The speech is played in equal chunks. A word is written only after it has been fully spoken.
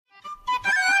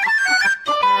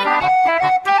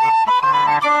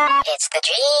the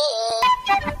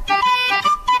dream.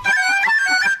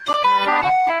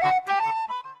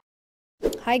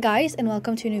 Hi guys, and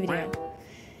welcome to a new video.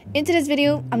 In today's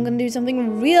video, I'm gonna do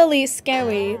something really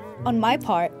scary on my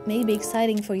part, maybe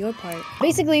exciting for your part.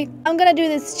 Basically, I'm gonna do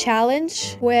this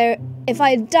challenge where if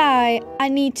I die, I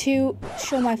need to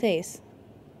show my face.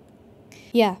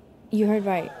 Yeah, you heard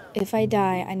right. If I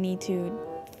die, I need to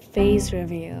face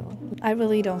reveal. I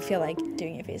really don't feel like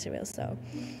doing a face reveal, so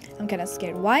I'm kind of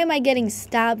scared. Why am I getting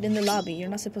stabbed in the lobby? You're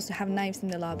not supposed to have knives in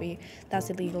the lobby. That's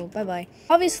illegal. Bye-bye.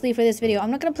 Obviously, for this video, I'm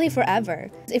not gonna play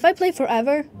forever. If I play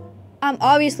forever, I'm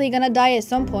obviously gonna die at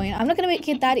some point. I'm not gonna make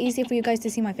it that easy for you guys to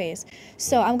see my face.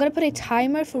 So I'm gonna put a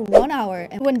timer for 1 hour.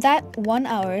 And when that 1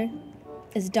 hour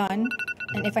is done,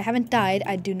 and if I haven't died,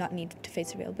 I do not need to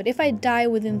face reveal. But if I die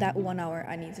within that 1 hour,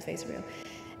 I need to face reveal.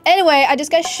 Anyway, I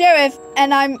just got sheriff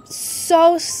and I'm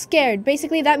so scared.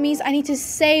 Basically, that means I need to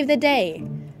save the day.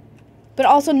 But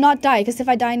also not die, because if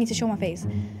I die, I need to show my face.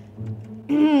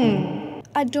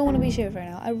 I don't want to be sheriff right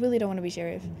now. I really don't want to be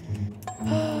sheriff.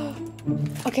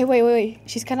 Okay, wait.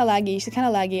 She's kind of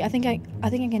laggy. I think I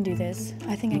can do this.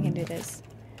 I think I can do this.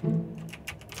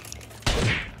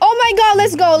 Oh my god,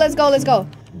 let's go.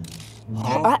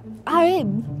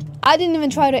 I didn't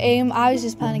even try to aim. I was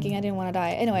just panicking. I didn't want to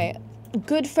die. Anyway,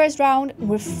 good first round.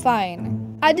 We're fine.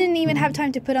 I didn't even have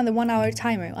time to put on the 1 hour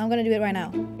timer. I'm gonna do it right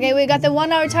now. Okay, we got the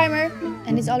 1 hour timer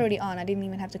and it's already on. I didn't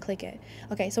even have to click it.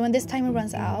 Okay, so when this timer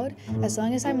runs out, as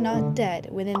long as I'm not dead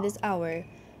within this hour,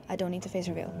 I don't need to face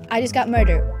reveal. I just got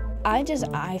murdered. I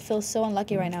feel so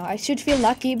unlucky right now. I should feel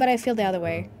lucky, but I feel the other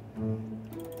way.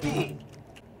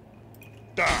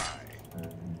 Die.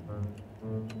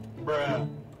 Bruh.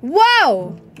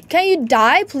 Wow! Can you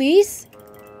die, please?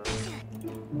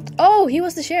 Oh, he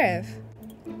was the sheriff.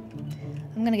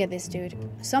 I'm gonna get this dude.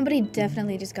 Somebody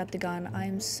definitely just got the gun.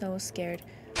 I'm so scared.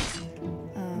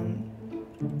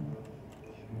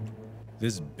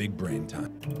 This is big brain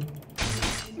time.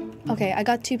 Okay, I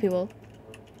got two people.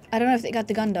 I don't know if they got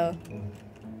the gun though.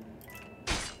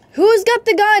 Who's got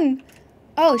the gun?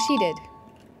 Oh, she did.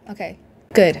 Okay,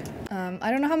 good.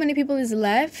 I don't know how many people is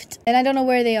left, and I don't know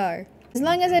where they are. As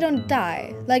long as I don't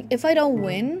die. Like, if I don't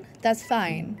win, that's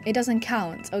fine. It doesn't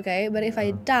count, okay? But if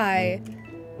I die,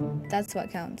 that's what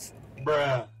counts.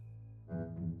 Bruh.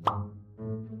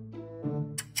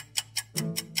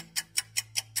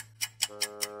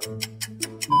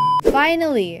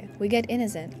 Finally, we get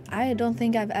innocent. I don't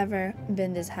think I've ever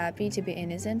been this happy to be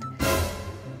innocent.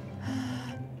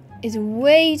 It's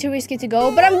way too risky to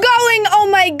go, but I'm going! Oh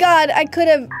my god, I could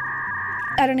have...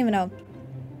 I don't even know.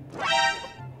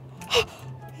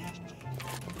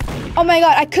 Oh my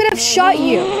god, I could have shot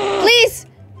you. Please!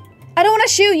 I don't want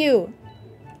to shoot you.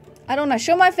 I don't want to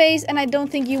show my face, and I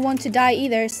don't think you want to die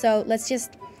either, so let's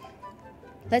just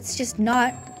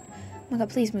not... Oh my god,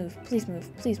 please move.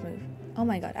 Oh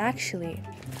my god, actually.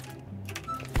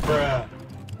 Bruh.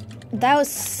 That was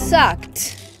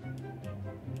sucked.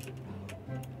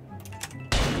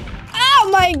 Oh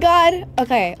my god!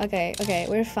 Okay,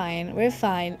 we're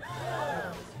fine.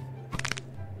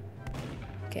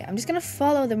 Okay, I'm just gonna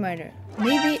follow the murder.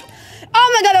 Maybe...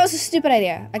 Oh my god, that was a stupid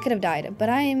idea. I could have died, but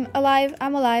I'm alive.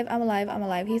 I'm alive. I'm alive.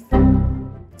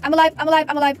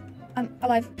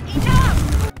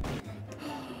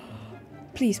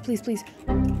 Please.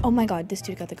 Oh my god, this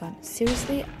dude got the gun.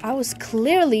 Seriously? I was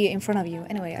clearly in front of you.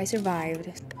 Anyway, I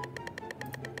survived.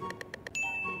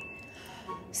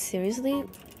 Seriously?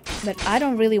 But I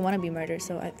don't really want to be murdered,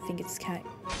 so I think it's kind of...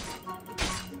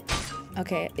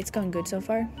 Okay, it's going good so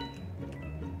far.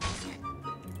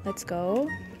 Let's go.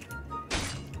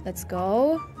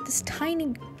 This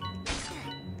tiny...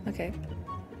 Okay.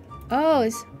 Oh,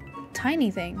 it's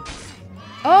tiny thing.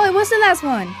 Oh, it was the last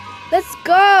one. Let's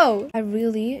go! I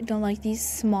really don't like these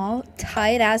small,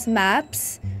 tight-ass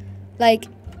maps. Like,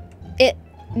 it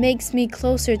makes me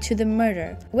closer to the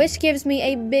murder, which gives me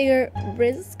a bigger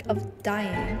risk of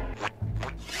dying.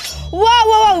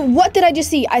 Whoa! What did I just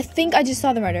see? I think I just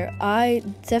saw the murder. I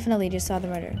definitely just saw the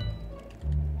murder.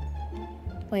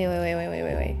 Wait.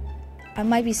 I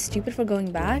might be stupid for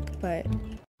going back, but...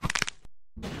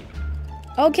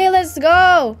 Okay, let's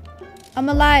go! I'm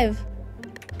alive.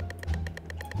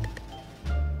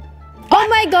 Oh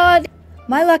my god!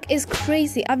 My luck is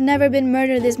crazy. I've never been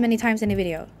murdered this many times in a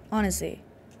video. Honestly.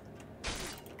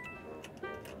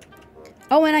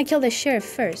 Oh, and I killed the sheriff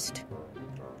first.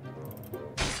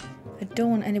 I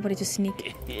don't want anybody to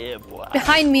sneak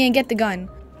behind me and get the gun.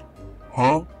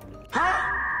 Huh?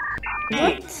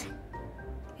 What?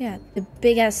 Yeah, the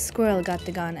big-ass squirrel got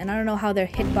the gun, and I don't know how their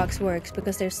hitbox works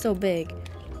because they're so big.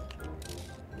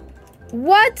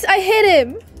 What? I hit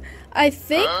him! I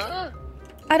think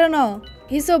I don't know.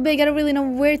 He's so big, I don't really know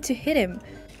where to hit him.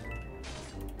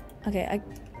 Okay,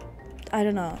 I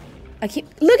don't know. Look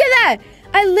at that!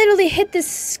 I literally hit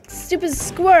this stupid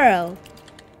squirrel.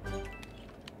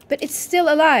 But it's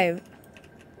still alive.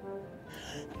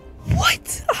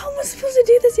 What? How am I supposed to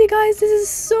do this, you guys? This is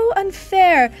so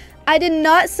unfair. I did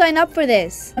not sign up for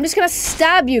this. I'm just gonna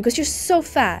stab you because you're so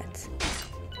fat.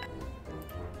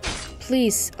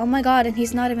 Please. Oh my god, and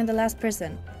he's not even the last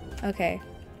person. Okay.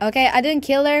 Okay, I didn't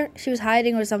kill her. She was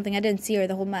hiding or something. I didn't see her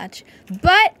the whole match.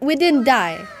 But we didn't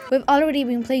die. We've already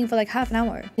been playing for like half an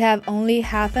hour. We have only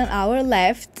half an hour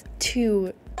left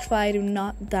to try to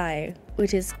not die,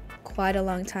 which is quite a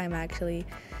long time actually.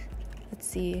 Let's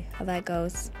see how that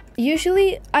goes.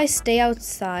 Usually I stay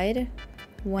outside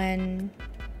when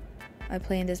I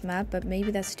play in this map, but maybe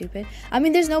that's stupid. I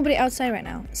mean, there's nobody outside right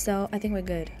now, so I think we're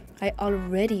good. I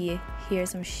already hear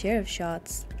some sheriff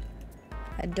shots.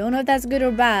 I don't know if that's good or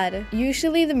bad.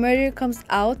 Usually the murderer comes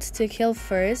out to kill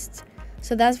first,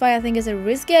 so that's why I think it's a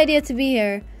risky idea to be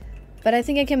here, but I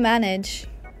think I can manage.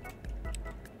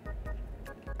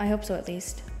 I hope so, at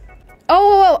least. Oh,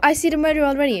 whoa, whoa, I see the murderer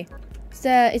already.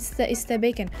 It's the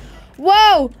bacon.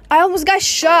 Whoa! I almost got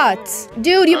shot.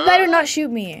 Dude, you better not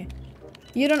shoot me.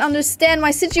 You don't understand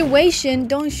my situation.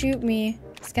 Don't shoot me.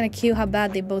 It's kind of cute how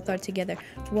bad they both are together.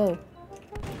 Whoa.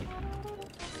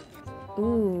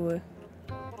 Ooh.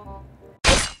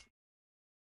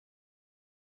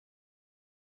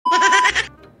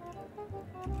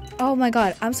 Oh my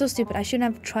god, I'm so stupid. I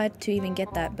shouldn't have tried to even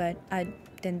get that, but I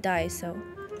didn't die, so...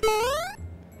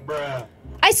 Bruh.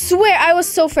 I swear I was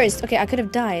so first. Okay, I could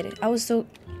have died. I was so...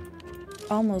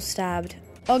 almost stabbed.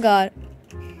 Oh god.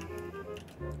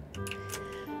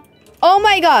 Oh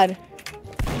my god.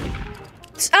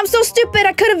 I'm so stupid.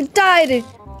 I could have died.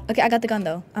 Okay, I got the gun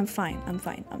though. I'm fine. I'm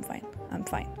fine. I'm fine. I'm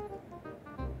fine.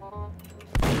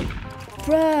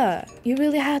 Bruh, you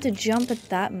really had to jump at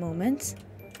that moment?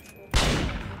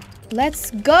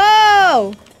 Let's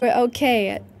go! We're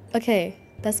okay. Okay,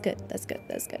 that's good. That's good.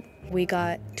 That's good. We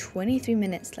got 23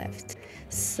 minutes left.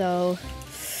 So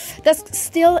that's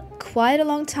still quite a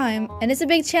long time. And it's a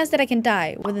big chance that I can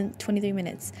die within 23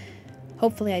 minutes.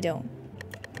 Hopefully I don't.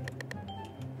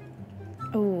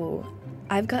 Oh,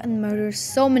 I've gotten murdered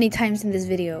so many times in this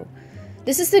video.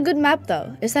 This is a good map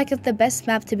though. It's like the best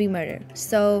map to be murdered.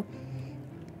 So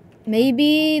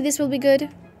maybe this will be good.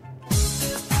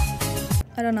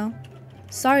 I don't know.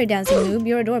 Sorry, dancing noob.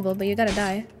 You're adorable, but you gotta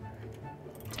die.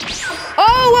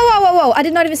 Oh, whoa, whoa, whoa, whoa. I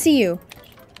did not even see you.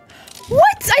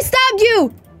 What? I stabbed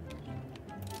you!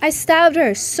 I stabbed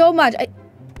her so much.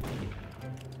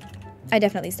 I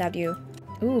definitely stabbed you.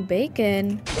 Ooh,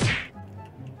 bacon.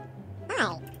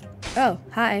 Oh,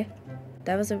 hi.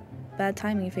 That was a bad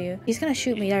timing for you. He's gonna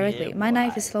shoot me directly. My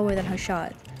knife is slower than her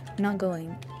shot. I'm not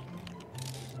going.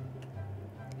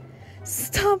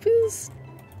 Stop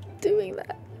doing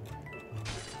that.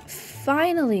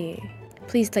 Finally.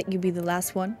 Please let you be the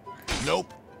last one.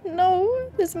 Nope. No,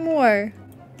 there's more.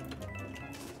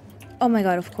 Oh my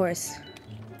god, of course.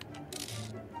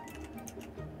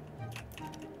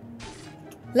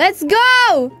 Let's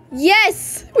go!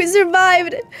 Yes! We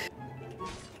survived!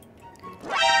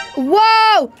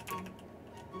 Whoa!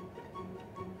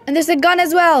 And there's a gun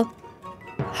as well.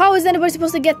 How is anybody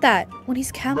supposed to get that when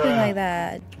he's camping like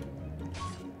that?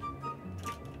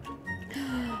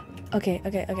 Okay,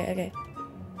 okay, okay, okay.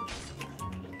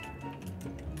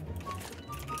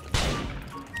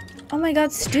 Oh my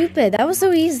god, stupid. That was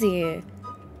so easy.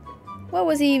 What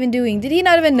was he even doing? Did he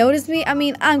not even notice me? I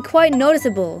mean, I'm quite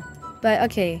noticeable. But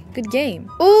okay, good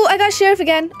game. Ooh, I got sheriff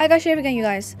again. I got sheriff again, you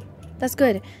guys. That's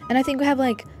good. And I think we have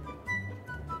like...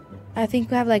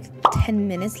 10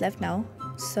 minutes left now.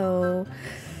 So...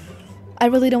 I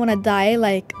really don't want to die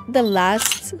like the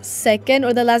last second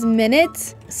or the last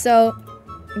minute. So...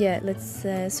 yeah, let's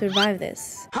survive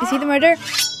this. Is he the murderer?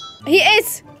 He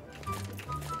is!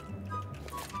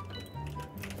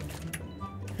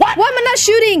 What? Why am I not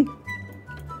shooting?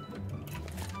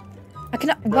 I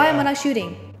cannot... Why am I not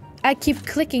shooting? I keep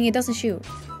clicking, it doesn't shoot.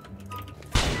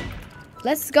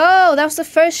 Let's go! That was the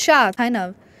first shot, kind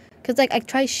of. Because, like, I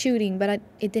tried shooting, but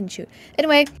it didn't shoot.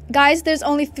 Anyway, guys, there's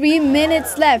only 3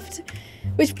 minutes left.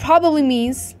 Which probably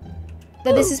means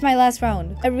that this is my last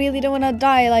round. I really don't want to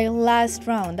die, like, last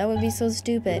round. That would be so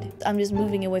stupid. I'm just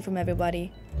moving away from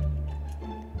everybody.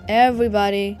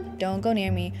 Everybody, don't go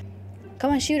near me.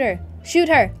 Come on, shoot her. Shoot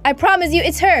her. I promise you,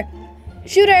 it's her.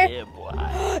 Shoot her. Yeah,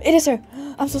 boy. It is her.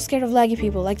 I'm so scared of laggy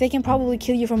people. Like, they can probably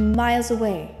kill you from miles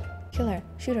away. Kill her.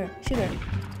 Shoot her. Shoot her.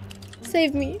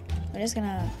 Save me. I'm just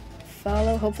gonna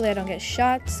follow. Hopefully I don't get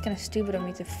shot. It's kind of stupid of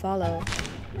me to follow.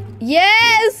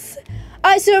 Yes!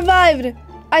 I survived!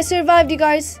 I survived, you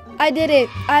guys. I did it.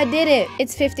 I did it.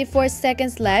 It's 54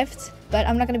 seconds left, but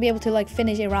I'm not gonna be able to like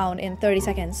finish a round in 30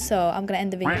 seconds, so I'm gonna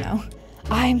end the video now.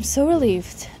 I'm so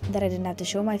relieved that I didn't have to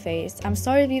show my face. I'm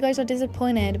sorry if you guys are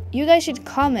disappointed. You guys should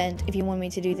comment if you want me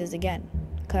to do this again,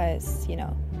 because, you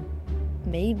know,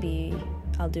 maybe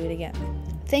I'll do it again.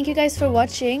 Thank you guys for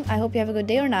watching. I hope you have a good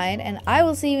day or night, and I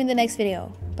will see you in the next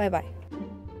video. Bye bye.